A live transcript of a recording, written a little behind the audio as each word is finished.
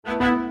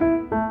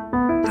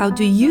How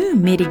do you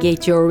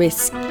mitigate your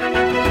risk?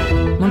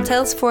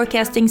 Montel's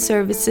forecasting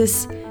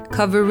services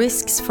cover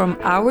risks from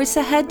hours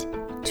ahead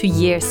to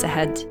years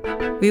ahead.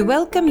 We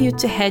welcome you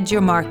to hedge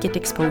your market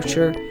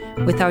exposure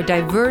with our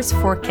diverse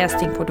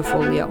forecasting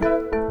portfolio.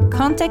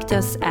 Contact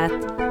us at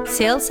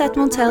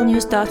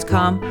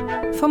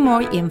sales@montelnews.com for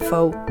more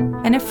info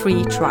and a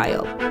free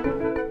trial.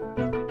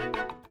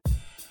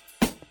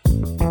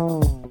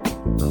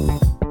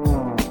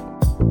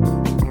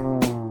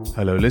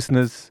 Hello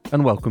listeners,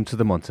 and welcome to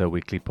the Montel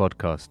Weekly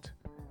Podcast.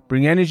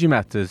 Bring energy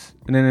matters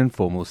in an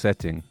informal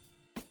setting.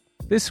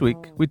 This week,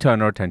 we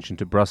turn our attention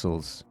to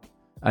Brussels,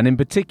 and in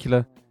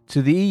particular,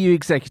 to the EU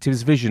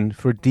executive's vision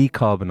for a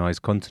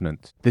decarbonised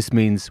continent. This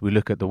means we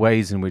look at the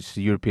ways in which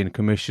the European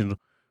Commission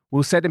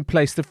will set in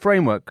place the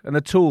framework and the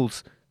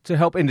tools to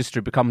help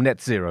industry become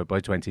net zero by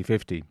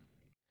 2050.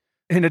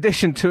 In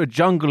addition to a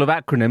jungle of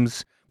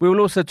acronyms, we will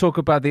also talk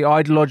about the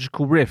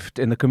ideological rift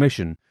in the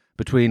Commission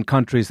between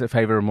countries that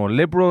favour a more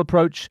liberal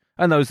approach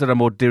and those that are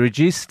more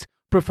dirigiste,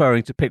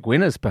 preferring to pick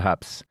winners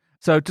perhaps.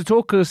 So to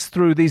talk us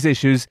through these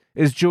issues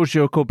is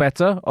Giorgio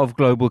Corbetta of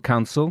Global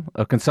Counsel,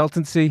 a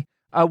consultancy.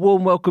 A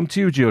warm welcome to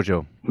you,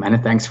 Giorgio. Many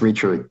thanks,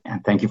 Richard,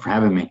 and thank you for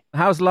having me.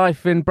 How's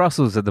life in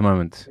Brussels at the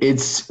moment?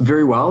 It's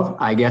very well.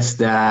 I guess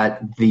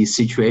that the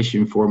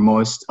situation for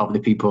most of the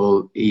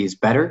people is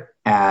better,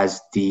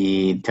 as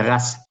the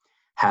terraces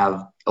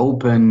have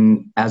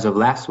opened as of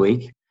last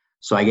week.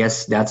 So I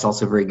guess that's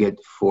also very good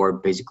for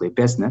basically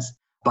business.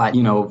 But,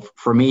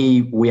 for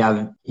me, we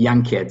have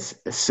young kids.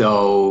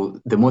 So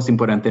the most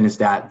important thing is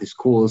that the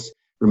schools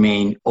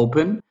remain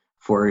open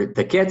for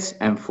the kids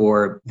and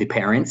for the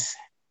parents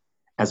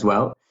as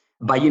well.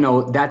 But,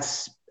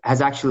 that's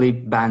has actually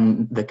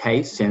been the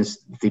case since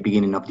the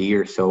beginning of the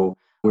year. So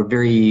we're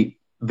very,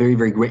 very,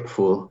 very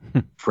grateful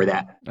for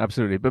that.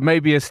 Absolutely. But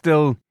maybe it's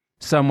still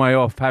some way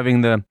off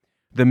having the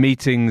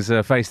meetings,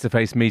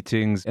 face-to-face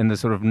meetings in the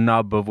sort of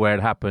nub of where it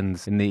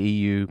happens in the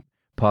EU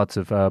parts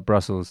of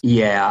Brussels.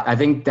 Yeah, I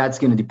think that's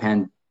going to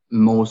depend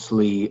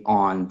mostly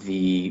on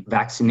the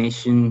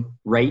vaccination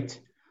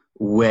rate,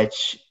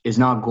 which is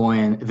not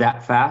going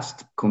that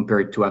fast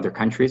compared to other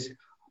countries.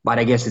 But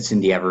I guess it's in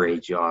the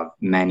average of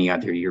many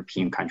other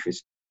European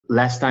countries.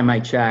 Last time I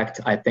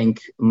checked, I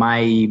think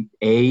my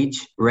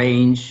age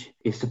range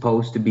is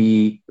supposed to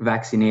be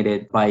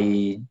vaccinated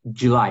by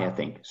July, I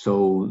think.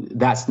 So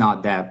that's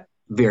not that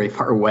very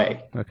far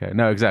away. Okay,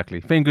 no,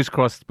 exactly. Fingers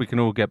crossed we can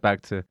all get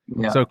back to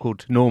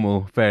so-called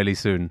normal fairly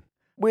soon.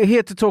 We're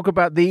here to talk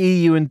about the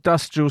EU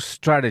industrial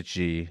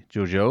strategy,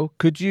 Giorgio.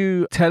 Could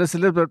you tell us a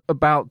little bit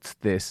about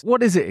this?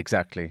 What is it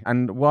exactly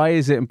and why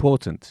is it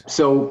important?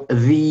 So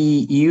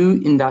the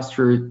EU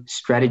industrial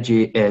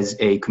strategy is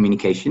a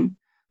communication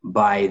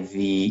by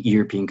the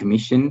European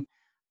Commission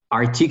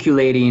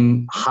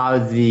articulating how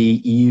the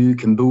EU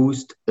can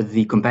boost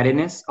the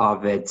competitiveness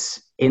of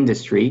its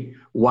industry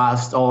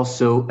whilst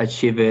also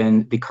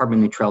achieving the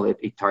carbon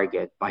neutrality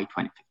target by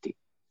 2050.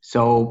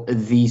 So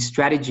the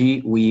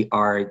strategy we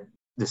are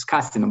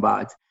discussing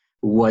about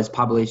was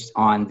published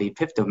on the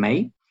 5th of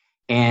May,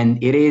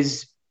 and it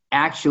is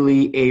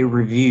actually a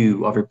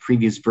review of a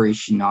previous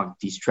version of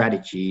the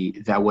strategy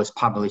that was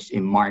published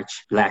in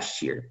March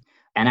last year.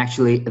 And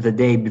actually the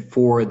day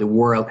before the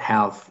World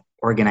Health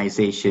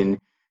Organization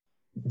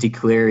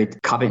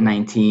declared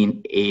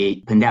COVID-19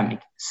 a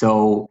pandemic.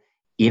 So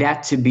it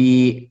had to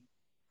be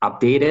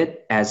updated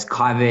as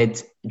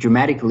COVID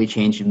dramatically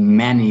changed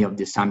many of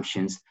the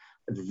assumptions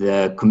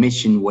the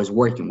Commission was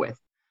working with.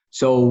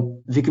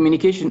 So the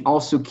communication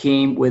also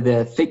came with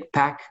a thick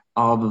pack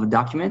of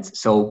documents.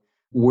 So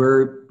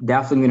we're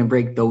definitely going to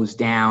break those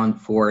down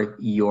for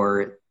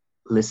your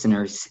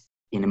listeners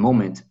in a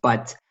moment.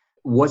 But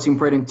what's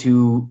important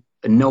to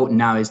note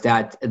now is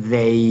that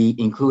they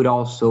include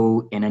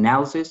also an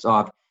analysis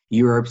of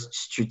Europe's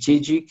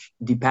strategic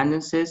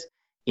dependencies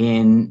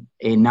in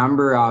a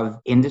number of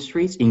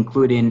industries,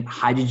 including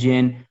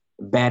hydrogen,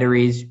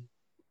 batteries,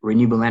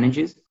 renewable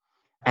energies,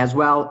 as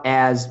well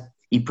as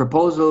a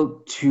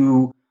proposal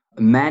to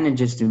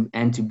manage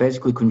and to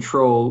basically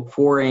control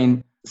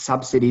foreign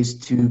subsidies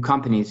to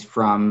companies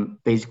from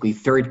basically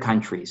third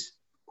countries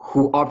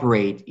who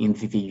operate in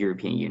the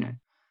European Union.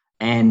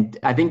 And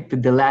I think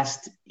that the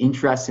last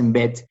interesting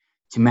bit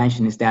to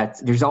mention is that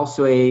there's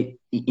also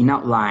an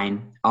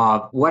outline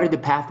of what are the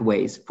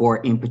pathways for,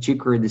 in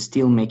particular, the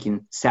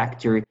steelmaking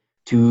sector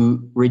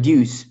to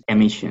reduce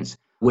emissions,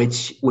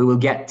 which we will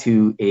get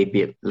to a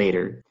bit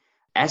later.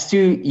 As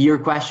to your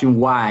question,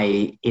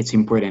 why it's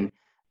important,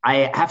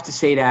 I have to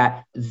say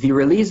that the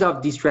release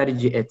of the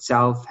strategy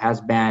itself has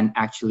been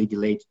actually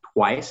delayed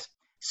twice.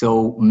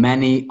 So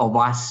many of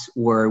us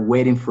were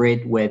waiting for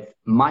it with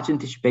much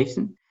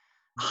anticipation.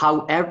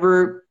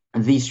 However,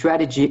 the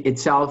strategy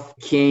itself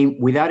came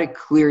without a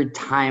clear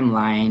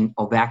timeline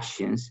of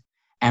actions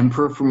and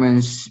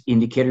performance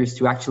indicators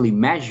to actually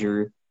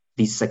measure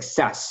the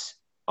success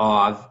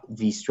of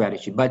the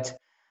strategy. But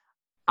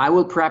I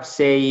will perhaps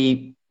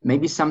say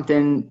maybe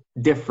something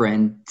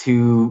different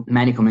to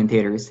many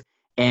commentators.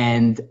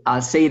 And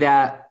I'll say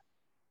that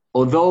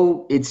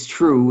although it's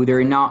true, there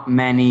are not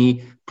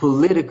many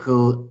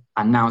political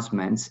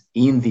announcements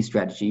in the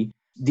strategy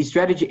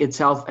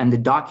itself and the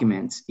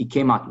documents it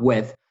came out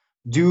with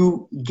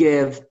do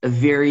give a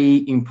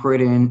very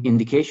important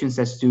indications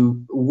as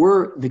to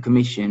where the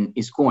Commission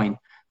is going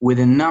with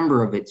a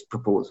number of its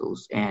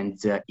proposals, and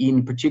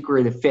in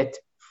particular the Fit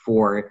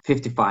for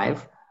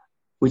 55,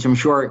 which I'm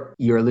sure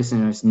your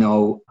listeners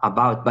know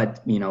about,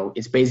 but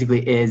it's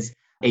basically is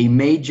a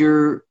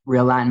major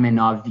realignment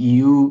of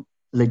EU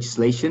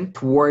legislation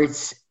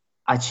towards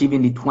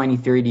achieving the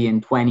 2030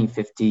 and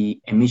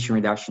 2050 emission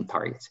reduction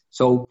targets.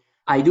 So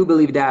I do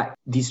believe that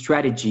the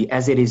strategy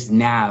as it is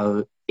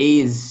now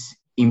is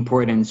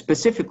important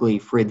specifically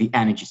for the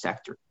energy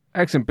sector.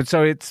 Excellent. But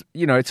so it's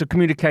a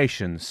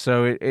communication.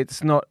 So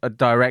it's not a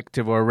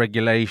directive or a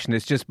regulation.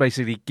 It's just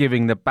basically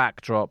giving the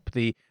backdrop,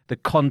 the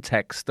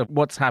context of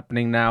what's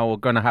happening now or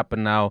going to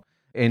happen now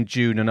in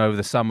June and over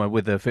the summer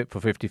with the Fit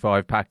for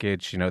 55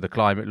 package, the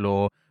climate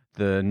law,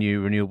 the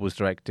new renewables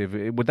directive.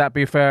 Would that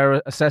be a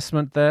fair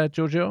assessment there,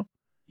 Giorgio?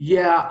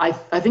 Yeah,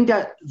 I think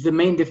that the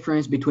main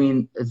difference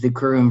between the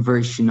current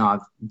version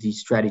of the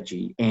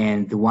strategy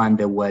and the one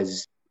that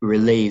was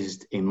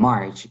released in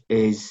March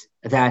is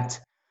that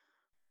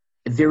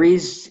there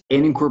is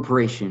an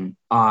incorporation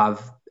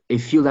of a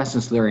few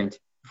lessons learned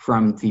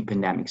from the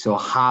pandemic. So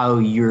how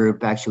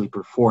Europe actually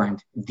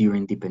performed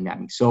during the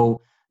pandemic.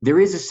 So there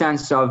is a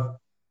sense of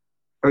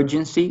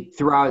urgency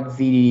throughout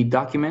the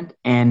document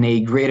and a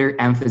greater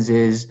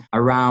emphasis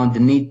around the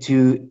need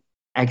to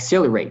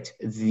accelerate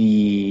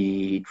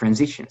the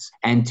transitions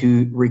and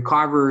to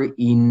recover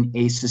in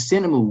a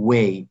sustainable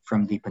way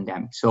from the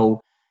pandemic. So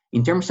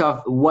in terms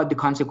of what the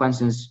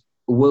consequences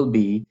will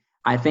be,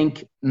 I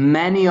think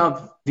many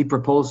of the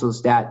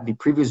proposals that the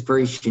previous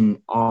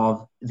version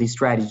of the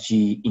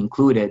strategy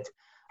included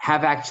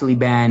have actually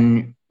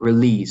been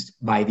released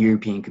by the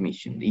European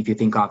Commission. If you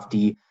think of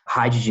the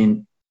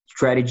hydrogen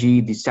strategy,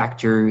 the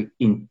sector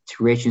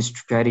integration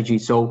strategy.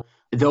 So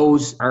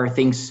those are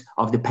things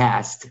of the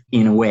past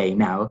in a way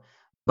now.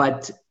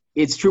 But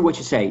it's true what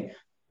you say.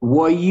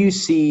 What you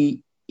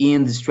see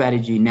in the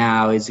strategy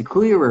now is a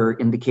clearer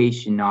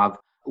indication of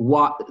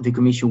what the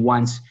Commission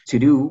wants to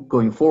do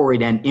going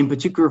forward, and in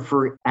particular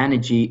for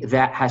energy,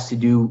 that has to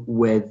do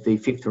with the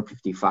Fit for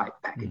 55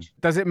 package.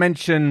 Does it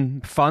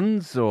mention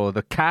funds or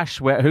the cash?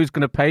 Who's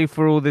going to pay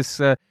for all this,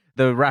 the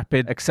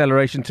rapid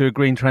acceleration to a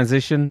green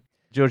transition,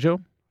 Giorgio?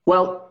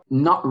 Well,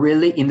 not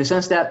really, in the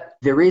sense that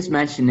there is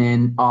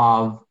mentioning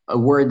of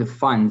where the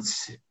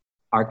funds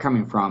are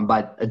coming from,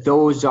 but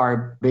those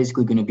are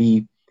basically going to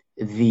be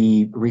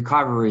the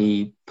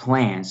recovery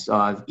plans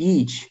of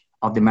each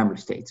of the member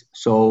states.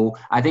 So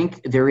I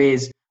think there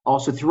is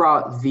also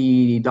throughout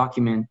the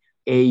document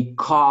a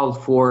call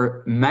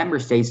for member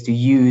states to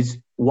use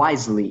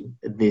wisely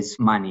this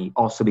money,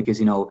 also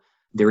because,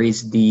 there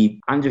is the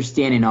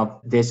understanding of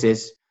this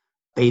is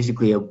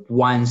basically a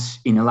once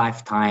in a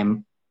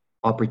lifetime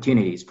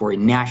opportunities for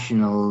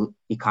national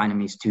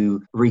economies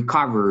to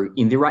recover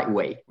in the right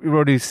way. We've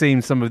already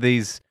seen some of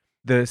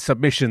the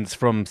submissions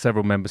from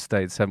several member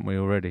states, haven't we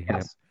already?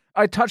 Yes. Yeah.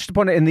 I touched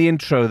upon it in the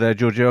intro there,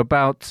 Giorgio,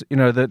 about,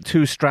 the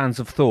two strands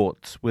of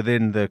thought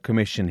within the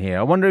Commission here.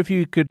 I wonder if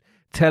you could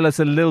tell us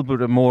a little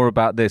bit more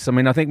about this. I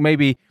mean, I think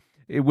maybe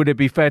would it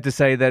be fair to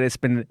say that it's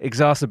been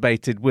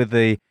exacerbated with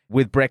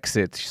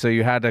Brexit? So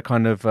you had a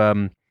kind of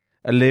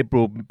a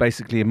liberal,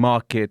 basically a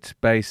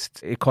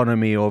market-based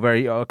economy or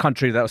a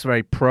country that was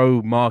very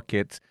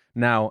pro-market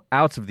now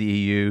out of the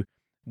EU.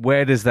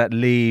 Where does that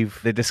leave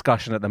the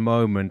discussion at the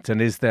moment?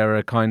 And is there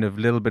a kind of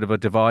little bit of a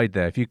divide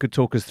there? If you could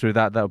talk us through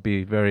that, that would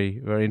be very,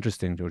 very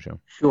interesting, Giorgio.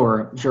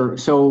 Sure.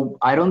 So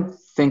I don't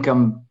think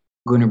I'm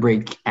going to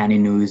break any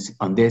news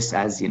on this,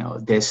 as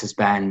this has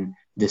been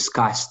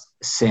discussed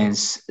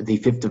since the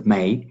 5th of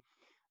May.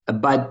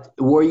 But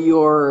what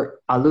you're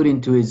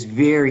alluding to is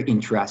very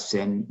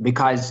interesting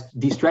because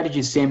the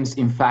strategy seems,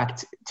 in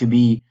fact, to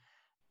be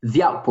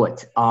the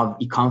output of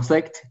a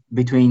conflict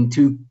between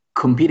two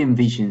competing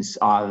visions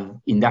of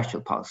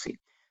industrial policy.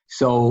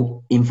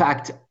 So, in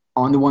fact,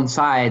 on the one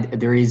side,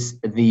 there is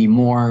the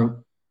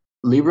more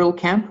liberal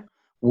camp,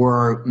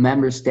 where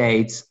member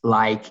states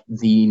like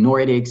the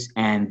Nordics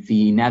and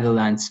the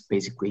Netherlands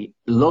basically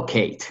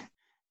locate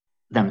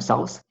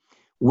themselves,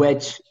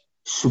 which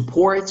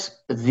supports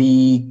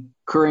the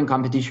current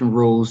competition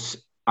rules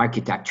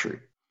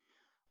architecture.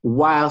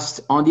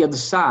 Whilst on the other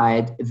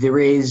side, there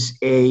is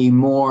a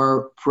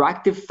more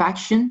proactive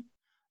faction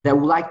that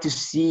would like to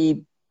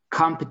see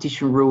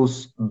competition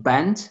rules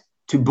bent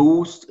to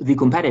boost the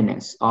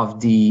competitiveness of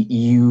the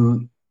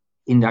EU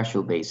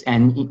industrial base.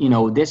 And,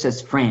 this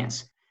is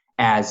France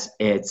as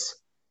its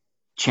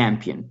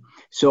champion.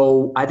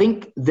 So I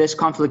think this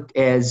conflict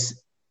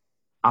is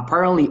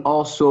apparently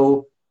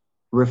also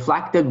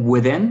reflected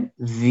within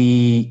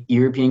the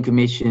European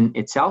Commission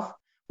itself,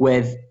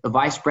 with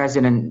Vice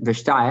President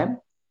Vestager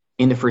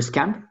in the first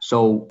camp.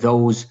 So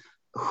those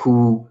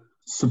who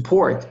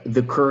support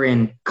the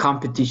current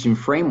competition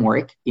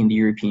framework in the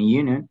European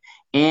Union,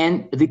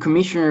 and the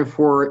Commissioner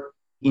for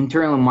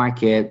Internal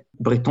Market,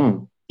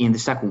 Breton, in the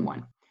second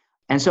one.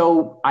 And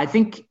so I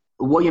think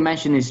what you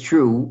mentioned is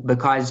true,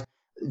 because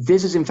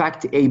this is in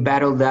fact a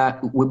battle that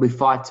will be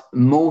fought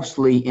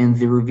mostly in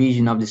the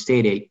revision of the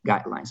state aid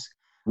guidelines,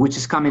 which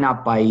is coming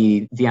up by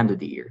the end of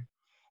the year.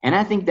 And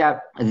I think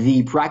that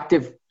the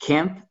proactive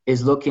camp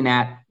is looking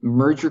at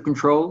merger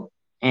control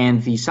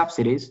and the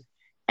subsidies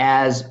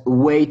as a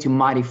way to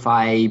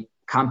modify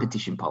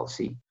competition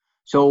policy.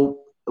 So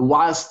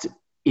whilst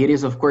it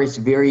is, of course,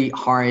 very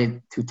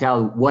hard to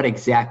tell what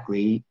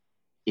exactly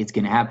is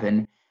going to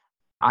happen,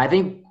 I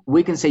think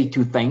we can say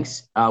two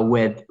things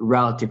with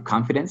relative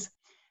confidence.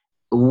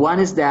 One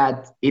is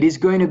that it is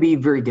going to be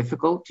very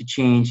difficult to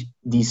change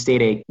the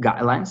state aid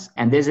guidelines.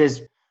 And this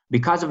is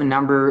because of a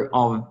number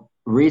of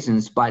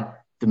reasons,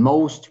 but the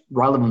most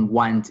relevant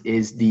one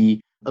is the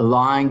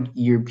long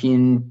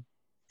European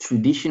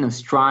tradition of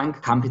strong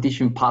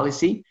competition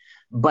policy.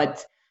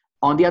 But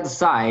on the other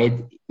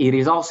side, it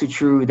is also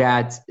true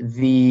that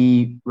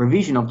the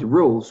revision of the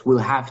rules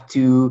will have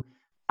to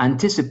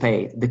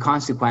anticipate the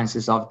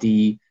consequences of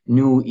the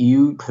new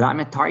EU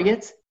climate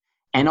targets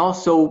and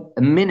also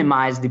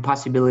minimize the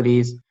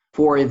possibilities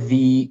for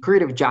the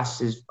Court of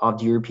Justice of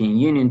the European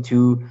Union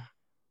to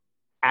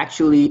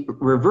actually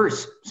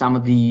reverse some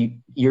of the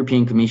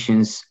European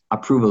Commission's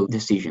approval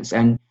decisions.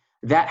 And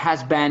that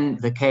has been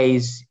the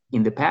case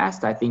in the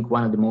past. I think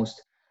one of the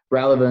most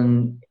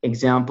relevant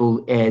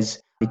example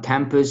is the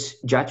Tempus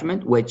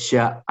judgment, which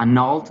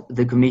annulled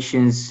the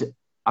Commission's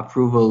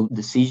approval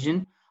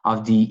decision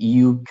of the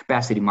EU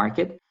capacity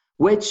market,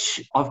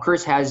 which of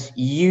course has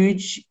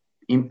huge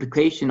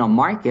implication on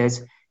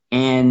markets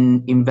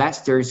and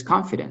investors'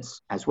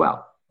 confidence as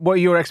well. What are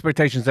your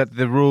expectations that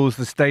the rules,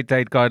 the state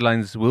aid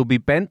guidelines will be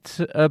bent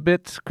a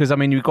bit? Because, I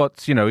mean, we got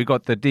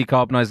the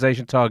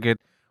decarbonisation target,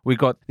 we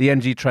got the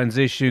energy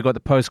transition, we got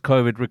the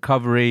post-COVID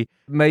recovery.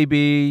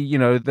 Maybe,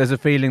 there's a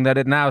feeling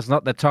that now is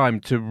not the time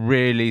to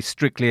really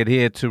strictly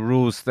adhere to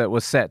rules that were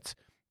set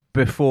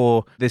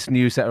before this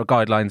new set of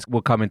guidelines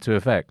will come into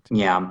effect.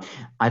 Yeah,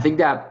 I think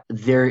that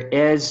there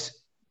is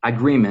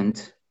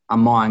agreement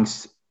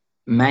amongst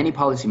many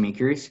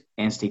policymakers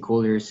and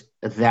stakeholders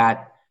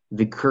that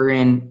the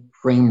current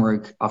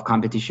framework of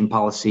competition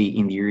policy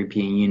in the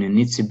European Union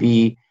needs to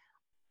be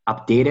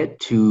updated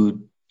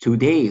to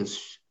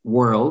today's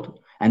world.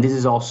 And this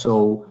is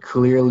also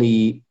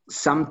clearly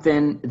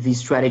something the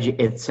strategy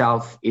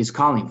itself is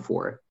calling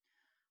for.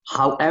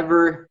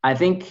 However, I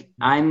think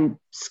I'm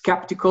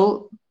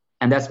skeptical,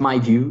 and that's my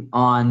view,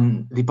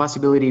 on the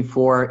possibility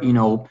for,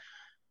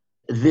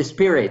 the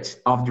spirit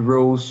of the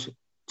rules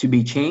to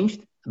be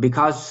changed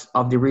because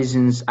of the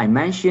reasons I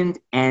mentioned,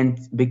 and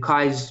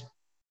because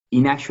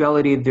in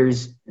actuality,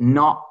 there's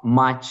not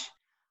much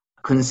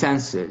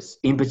consensus,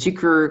 in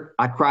particular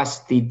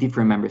across the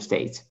different member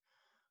states.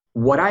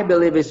 What I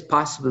believe is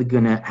possibly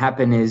going to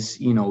happen is,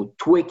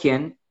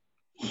 tweaking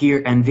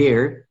here and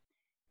there,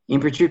 in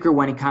particular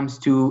when it comes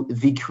to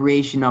the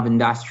creation of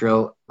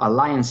industrial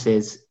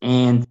alliances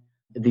and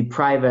the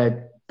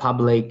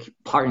private-public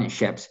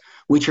partnerships,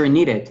 which are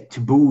needed to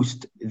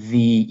boost the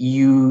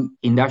EU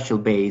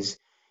industrial base,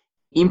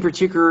 in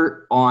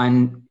particular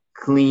on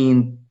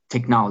clean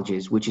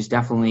technologies, which is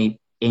definitely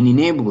an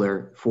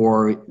enabler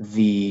for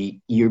the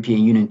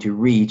European Union to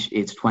reach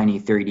its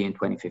 2030 and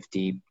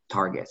 2050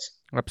 targets.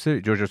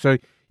 Absolutely, Giorgio. So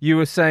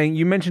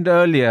you mentioned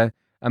earlier,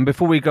 and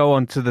before we go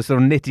on to the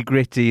sort of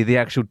nitty-gritty, the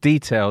actual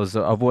details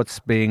of what's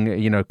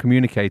being,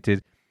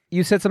 communicated,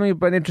 you said something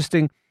about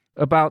interesting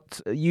about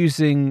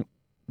using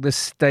the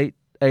state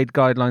aid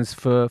guidelines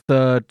for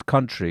third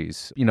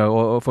countries,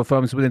 or for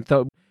firms within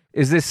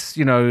is this,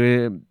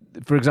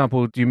 for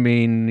example, do you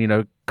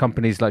mean,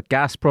 companies like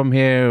Gazprom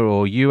here,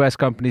 or US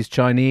companies,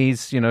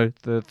 Chinese,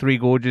 the Three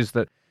Gorges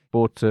that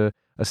bought a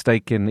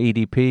stake in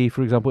EDP,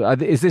 for example?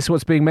 Is this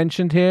what's being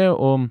mentioned here?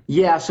 Or?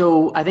 Yeah,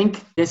 so I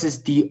think this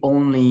is the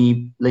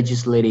only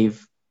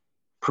legislative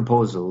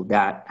proposal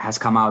that has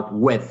come out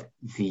with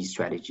the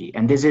strategy.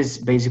 And this is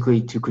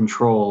basically to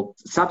control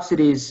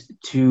subsidies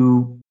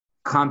to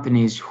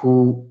companies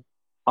who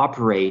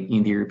operate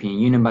in the European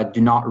Union but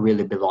do not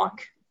really belong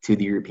to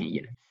the European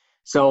Union.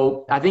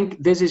 So I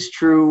think this is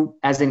true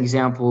as an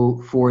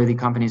example for the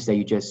companies that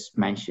you just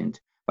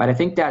mentioned. But I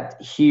think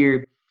that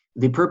here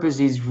the purpose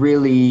is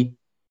really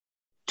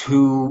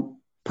to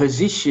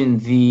position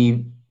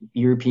the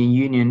European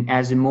Union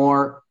as a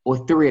more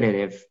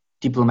authoritative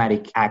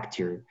diplomatic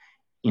actor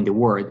in the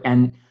world.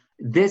 And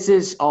this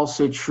is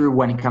also true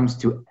when it comes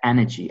to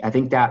energy. I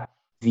think that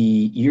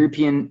the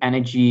European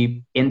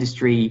energy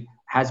industry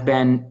has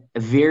been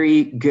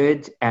very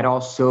good at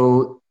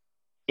also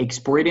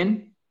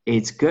exporting.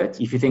 It's good.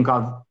 If you think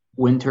of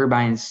wind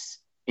turbines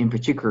in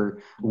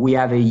particular, we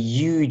have a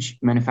huge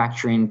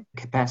manufacturing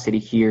capacity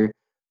here,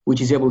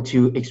 which is able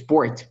to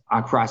export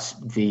across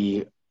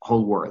the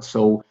whole world.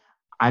 So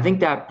I think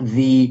that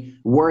the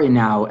worry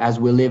now, as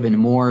we live in a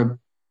more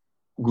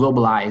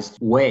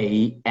globalized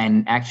way,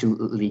 and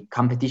actually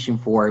competition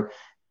for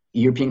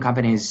European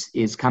companies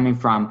is coming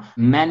from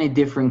many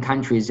different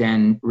countries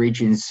and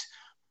regions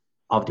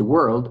of the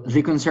world,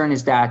 the concern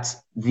is that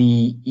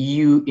the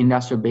EU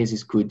industrial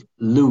bases could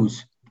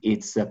lose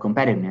its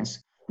competitiveness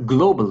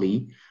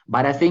globally.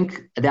 But I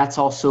think that's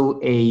also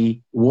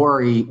a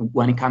worry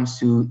when it comes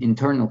to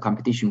internal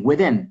competition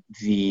within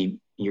the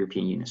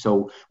European Union.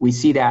 So we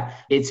see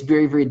that it's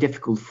very, very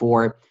difficult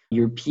for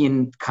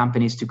European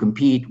companies to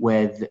compete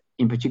with,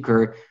 in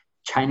particular,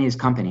 Chinese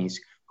companies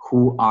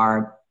who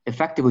are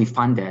effectively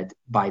funded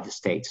by the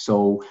state.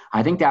 So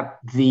I think that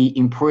the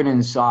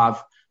importance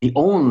of the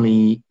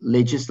only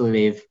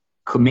legislative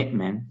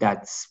commitment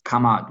that's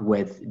come out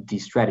with the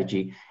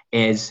strategy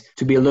is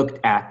to be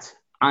looked at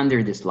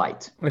under this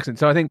light. Excellent.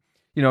 So I think,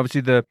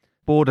 obviously the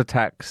border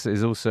tax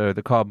is also,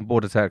 the carbon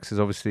border tax is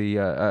obviously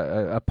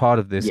a part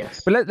of this.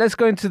 Yes. But let's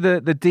go into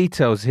the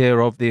details here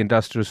of the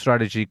industrial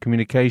strategy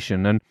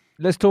communication, and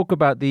let's talk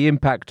about the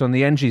impact on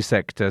the energy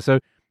sector. So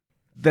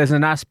there's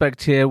an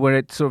aspect here where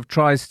it sort of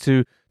tries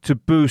to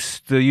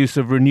boost the use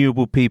of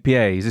renewable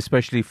PPAs,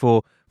 especially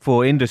for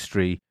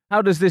industry.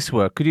 How does this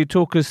work? Could you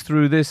talk us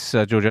through this,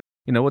 Giorgio?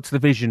 What's the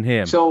vision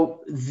here?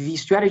 So the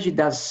strategy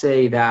does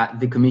say that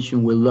the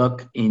Commission will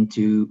look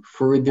into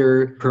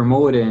further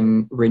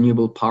promoting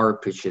renewable power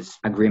purchase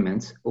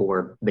agreements,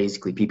 or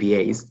basically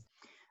PPAs.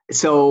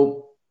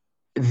 So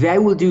they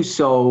will do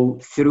so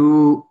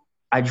through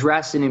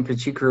addressing in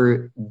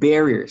particular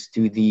barriers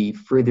to the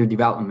further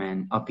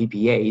development of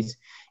PPAs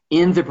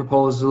in the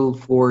proposal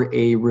for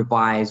a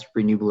revised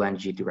renewable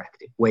energy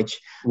directive, which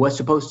was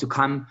supposed to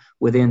come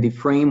within the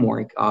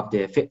framework of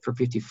the Fit for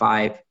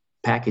 55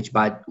 package,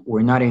 but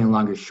we're not any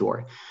longer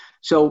sure.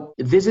 So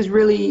this is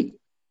really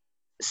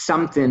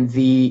something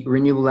the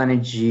renewable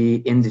energy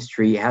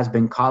industry has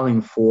been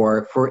calling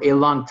for a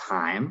long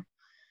time.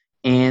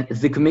 And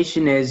the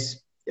Commission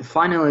is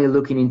finally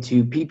looking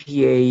into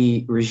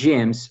PPA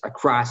regimes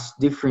across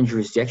different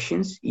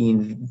jurisdictions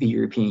in the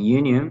European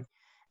Union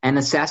and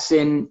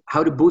assessing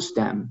how to boost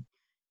them.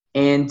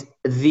 And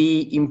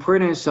the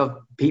importance of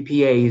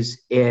PPAs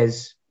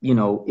is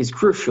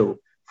crucial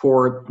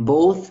for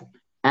both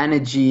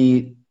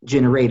energy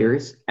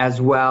generators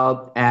as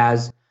well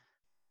as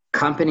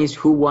companies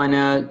who want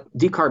to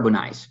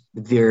decarbonize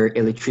their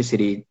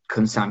electricity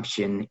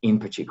consumption in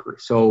particular.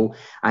 So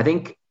I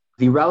think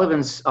the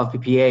relevance of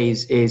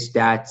PPAs is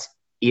that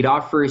it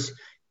offers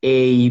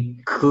a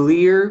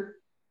clear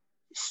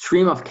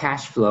stream of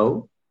cash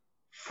flow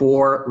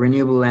for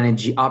renewable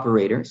energy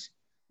operators.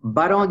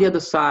 But on the other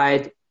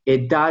side,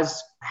 it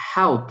does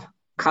help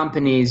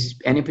companies,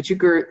 and in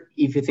particular,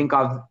 if you think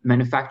of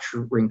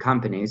manufacturing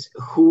companies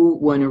who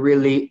want to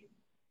really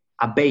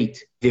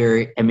abate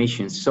their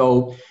emissions.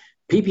 So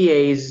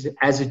PPAs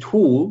as a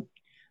tool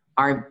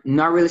are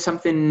not really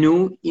something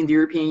new in the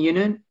European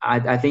Union.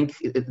 I think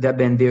they've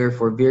been there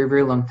for a very,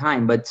 very long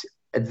time, but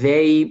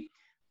they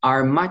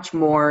are much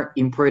more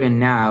important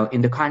now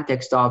in the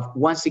context of,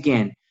 once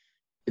again,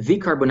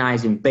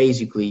 decarbonizing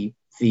basically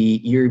the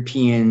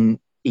European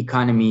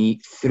economy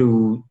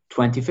through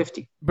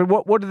 2050. But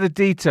what are the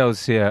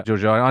details here,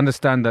 Giorgio? I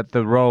understand that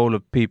the role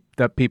of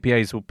that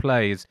PPAs will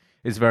play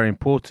is very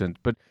important,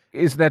 but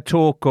is there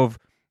talk of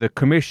the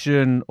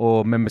Commission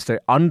or member state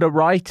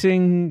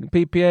underwriting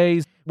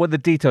PPAs? What are the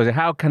details?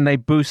 How can they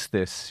boost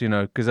this?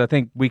 Because I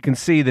think we can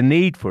see the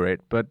need for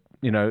it, but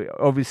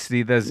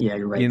obviously there's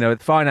you're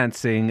right.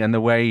 Financing and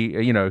the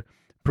way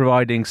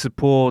providing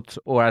support,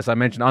 or as I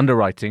mentioned,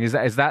 underwriting. Is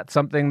that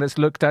something that's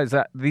looked at? Is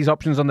that these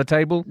options on the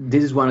table?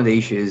 This is one of the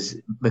issues,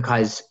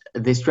 because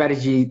the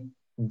strategy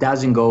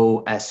doesn't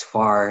go as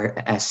far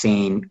as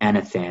saying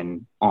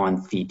anything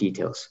on the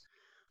details.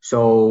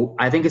 So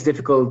I think it's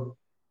difficult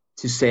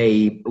to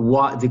say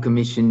what the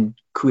Commission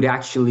could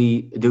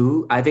actually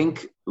do. I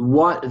think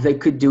what they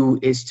could do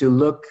is to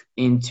look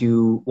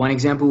into, one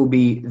example would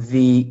be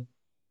the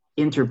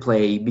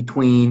interplay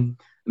between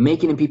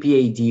making a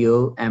PPA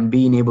deal and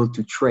being able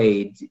to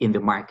trade in the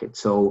market.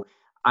 So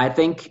I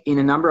think in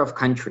a number of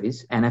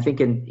countries, and I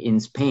think in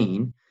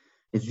Spain,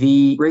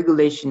 the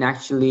regulation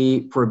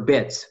actually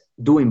forbids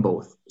doing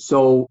both.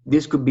 So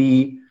this could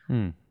be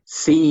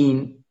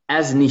seen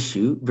as an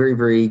issue very,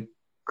 very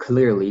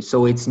clearly.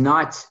 So it's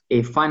not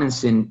a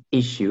financing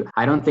issue.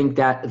 I don't think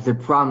that the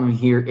problem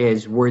here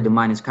is where the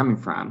money is coming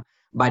from,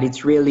 but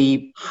it's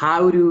really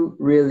how to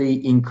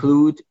really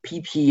include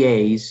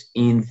PPAs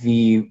in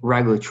the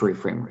regulatory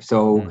framework.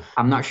 So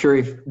I'm not sure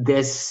if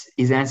this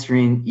is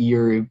answering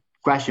your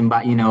question,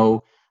 but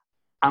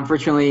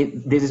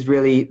unfortunately, this is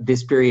really the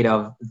spirit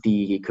of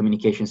the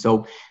communication.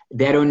 So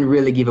they don't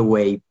really give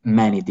away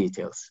many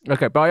details.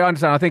 Okay, but I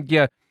understand. I think,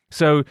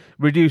 so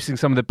reducing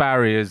some of the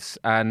barriers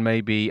and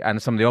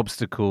some of the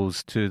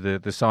obstacles to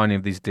the signing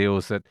of these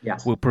deals that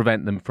will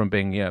prevent them from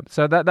being,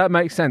 So that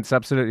makes sense,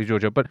 absolutely,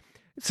 Giorgio. But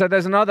so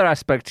there's another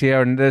aspect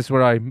here, and there's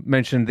where I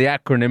mentioned the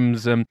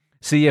acronyms,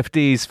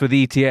 CFDs for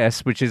the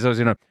ETS, which is,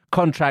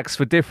 contracts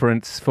for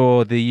difference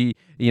for the,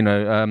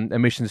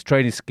 emissions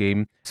trading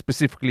scheme,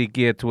 specifically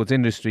geared towards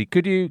industry.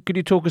 Could you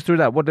talk us through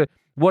that?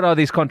 What are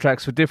these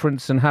contracts for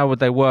difference, and how would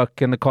they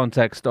work in the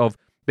context of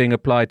being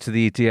applied to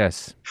the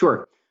ETS?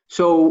 Sure.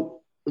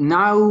 So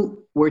now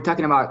we're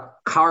talking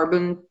about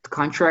carbon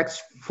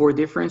contracts for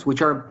difference,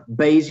 which are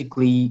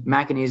basically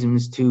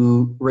mechanisms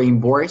to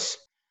reimburse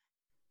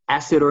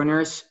asset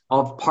owners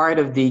of part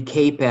of the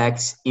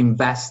capex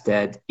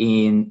invested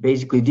in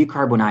basically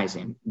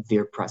decarbonizing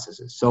their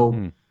processes.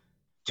 So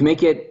to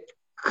make it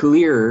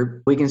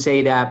clear, we can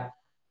say that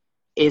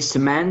a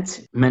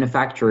cement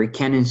manufacturer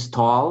can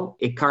install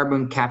a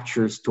carbon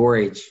capture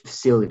storage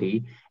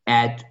facility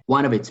at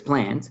one of its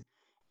plants.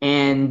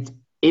 And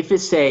if it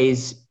says,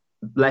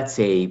 let's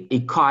say,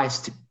 it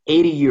costs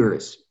 80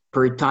 euros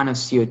per ton of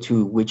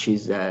CO2,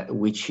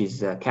 which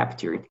is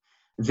captured,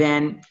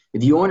 then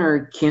the owner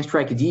can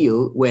strike a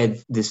deal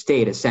with the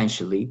state,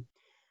 essentially,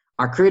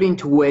 according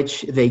to which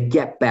they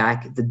get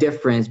back the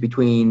difference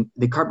between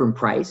the carbon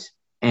price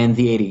and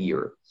the 80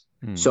 euros.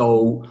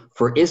 So,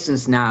 for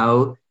instance,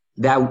 now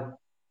that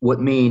would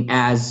mean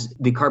as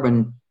the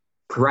carbon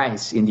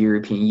price in the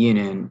European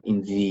Union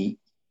in the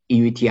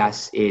EU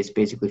ETS is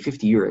basically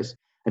 50 euros,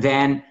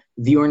 then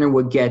the owner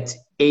would get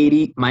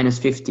 80 minus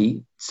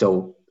 50,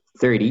 so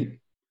 30,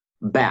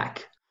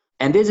 back.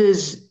 And this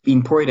is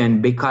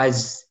important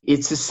because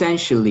it's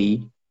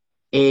essentially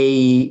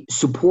a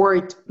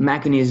support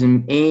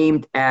mechanism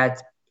aimed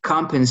at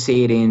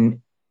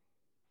compensating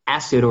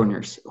asset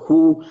owners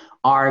who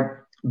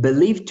are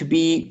believed to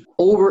be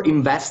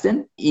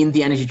over-investing in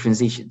the energy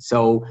transition.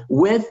 So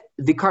with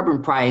the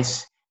carbon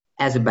price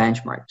as a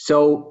benchmark.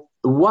 So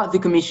what the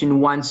Commission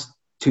wants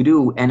to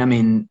do, and I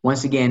mean,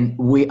 once again,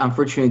 we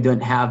unfortunately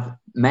don't have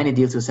many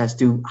details as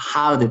to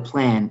how they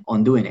plan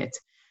on doing it.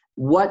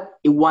 What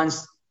it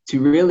wants to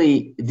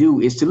really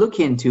do is to look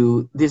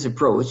into this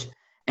approach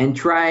and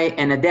try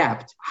and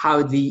adapt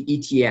how the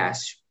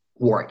ETS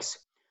works.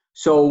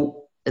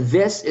 So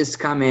this is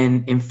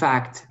coming, in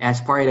fact,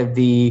 as part of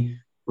the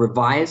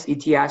revised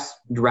ETS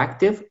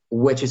directive,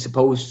 which is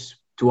supposed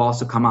to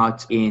also come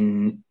out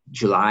in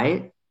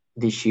July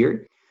this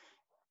year.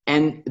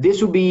 And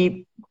this will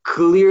be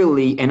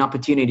clearly an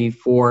opportunity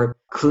for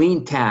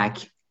clean tech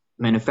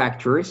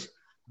manufacturers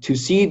to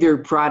see their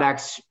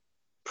products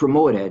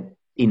promoted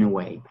in a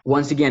way.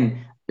 Once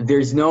again,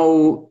 there's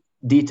no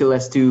detail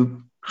as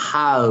to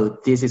how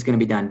this is going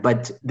to be done,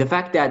 but the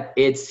fact that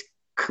it's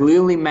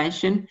clearly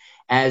mentioned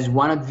as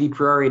one of the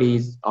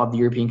priorities of the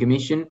European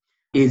Commission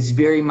is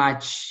very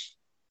much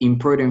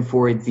important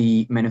for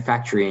the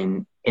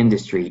manufacturing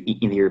industry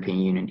in the European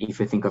Union, if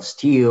you think of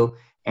steel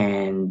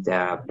and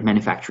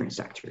manufacturing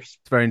sectors.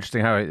 It's very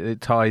interesting how it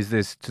ties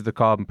this to the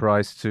carbon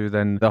price, to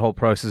then the whole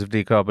process of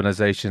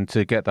decarbonisation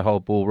to get the whole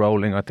ball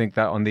rolling. I think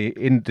that on the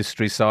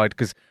industry side,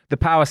 because the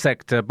power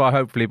sector,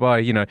 hopefully by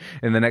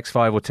in the next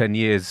 5 or 10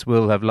 years,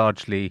 will have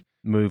largely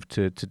moved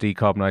to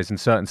decarbonise in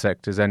certain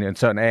sectors and in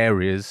certain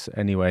areas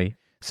anyway.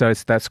 So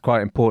that's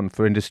quite important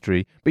for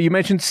industry. But you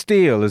mentioned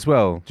steel as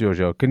well,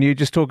 Giorgio. Can you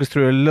just talk us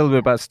through a little bit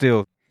about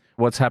steel?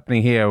 What's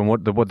happening here and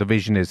what the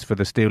vision is for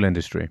the steel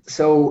industry?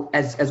 So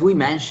as we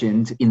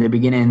mentioned in the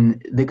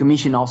beginning, the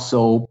Commission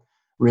also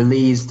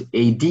released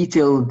a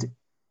detailed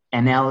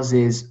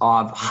analysis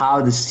of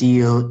how the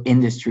steel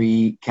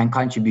industry can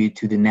contribute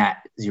to the net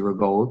zero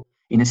goal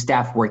in a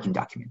staff working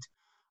document.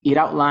 It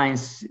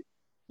outlines,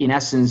 in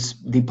essence,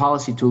 the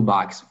policy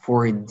toolbox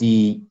for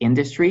the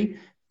industry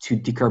to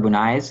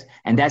decarbonize.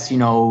 And that's,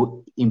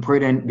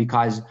 important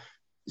because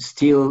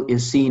steel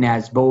is seen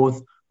as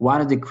both one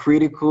of the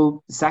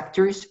critical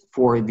sectors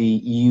for the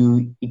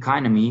EU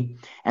economy,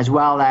 as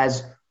well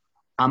as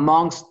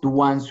amongst the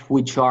ones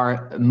which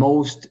are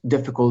most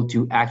difficult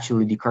to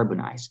actually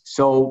decarbonize.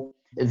 So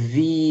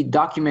the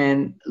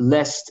document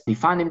lists the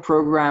funding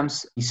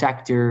programs the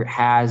sector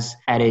has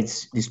at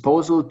its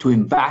disposal to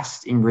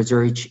invest in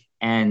research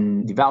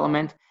and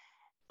development,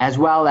 as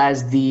well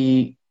as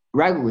the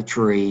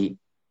regulatory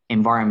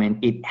environment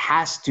it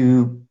has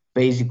to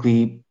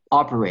basically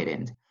operate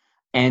in.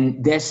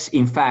 And this,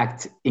 in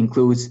fact,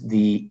 includes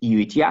the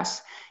EU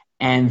ETS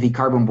and the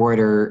carbon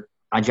border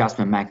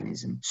adjustment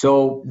mechanism.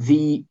 So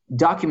the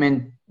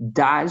document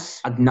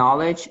does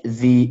acknowledge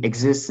the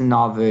existence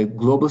of a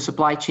global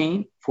supply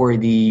chain for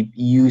the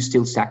EU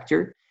steel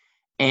sector.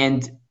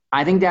 And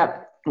I think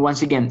that,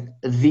 once again,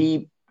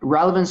 the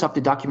relevance of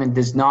the document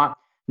does not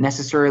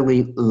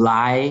necessarily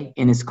lie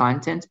in its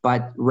content,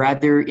 but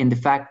rather in the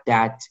fact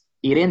that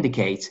it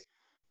indicates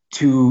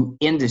to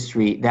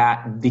industry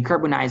that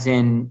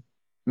decarbonizing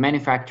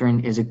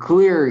manufacturing is a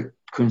clear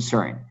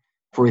concern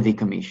for the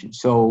Commission.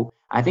 So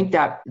I think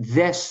that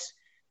this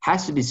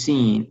has to be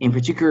seen, in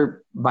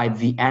particular by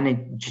the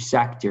energy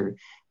sector,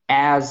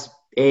 as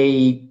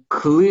a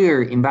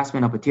clear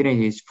investment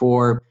opportunities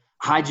for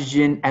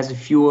hydrogen as a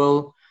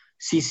fuel,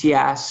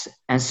 CCS.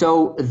 And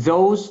so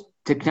those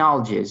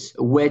technologies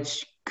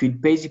which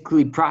could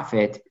basically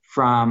profit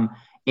from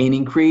an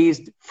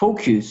increased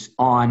focus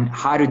on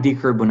how to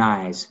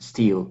decarbonize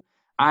steel.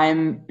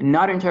 I'm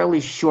not entirely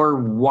sure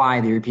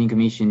why the European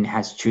Commission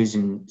has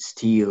chosen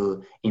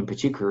steel in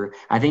particular.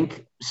 I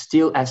think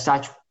steel as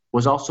such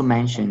was also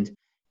mentioned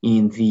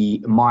in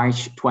the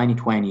March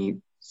 2020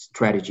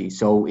 strategy.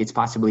 So it's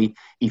possibly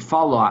a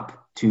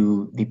follow-up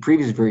to the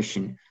previous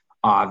version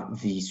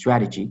of the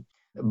strategy.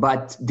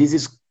 But this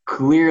is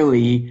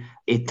clearly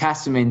a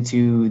testament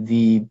to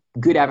the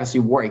good advocacy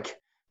work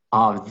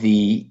of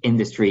the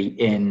industry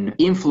in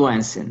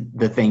influencing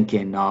the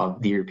thinking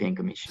of the European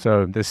Commission.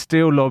 So the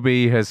steel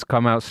lobby has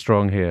come out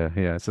strong here.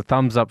 Yeah, it's a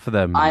thumbs up for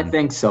them. I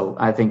think so.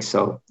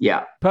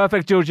 Yeah.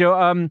 Perfect, Giorgio.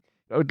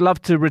 I would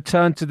love to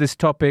return to this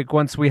topic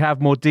once we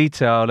have more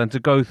detail and to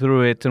go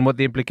through it and what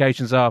the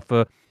implications are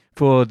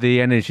for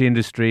the energy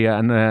industry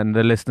and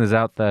the listeners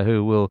out there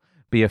who will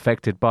be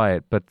affected by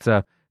it.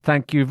 But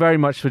thank you very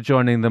much for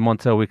joining the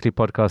Montel Weekly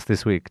podcast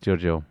this week,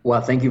 Giorgio.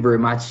 Well, thank you very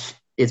much.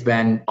 It's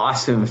been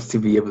awesome to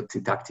be able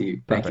to talk to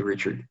you. Thank you,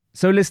 Richard.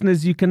 So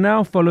listeners, you can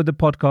now follow the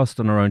podcast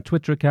on our own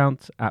Twitter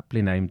account,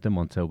 aptly named the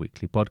Montel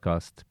Weekly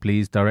Podcast.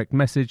 Please direct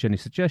message any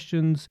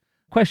suggestions,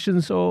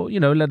 questions, or,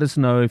 let us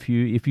know if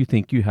you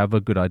think you have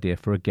a good idea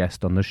for a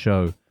guest on the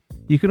show.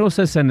 You can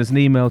also send us an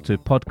email to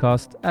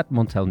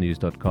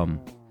podcast@montelnews.com.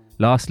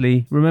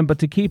 Lastly, remember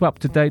to keep up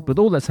to date with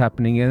all that's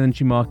happening in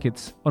energy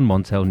markets on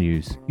Montel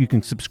News. You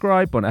can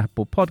subscribe on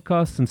Apple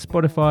Podcasts and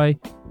Spotify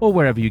or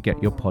wherever you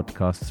get your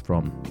podcasts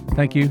from.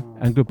 Thank you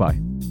and goodbye.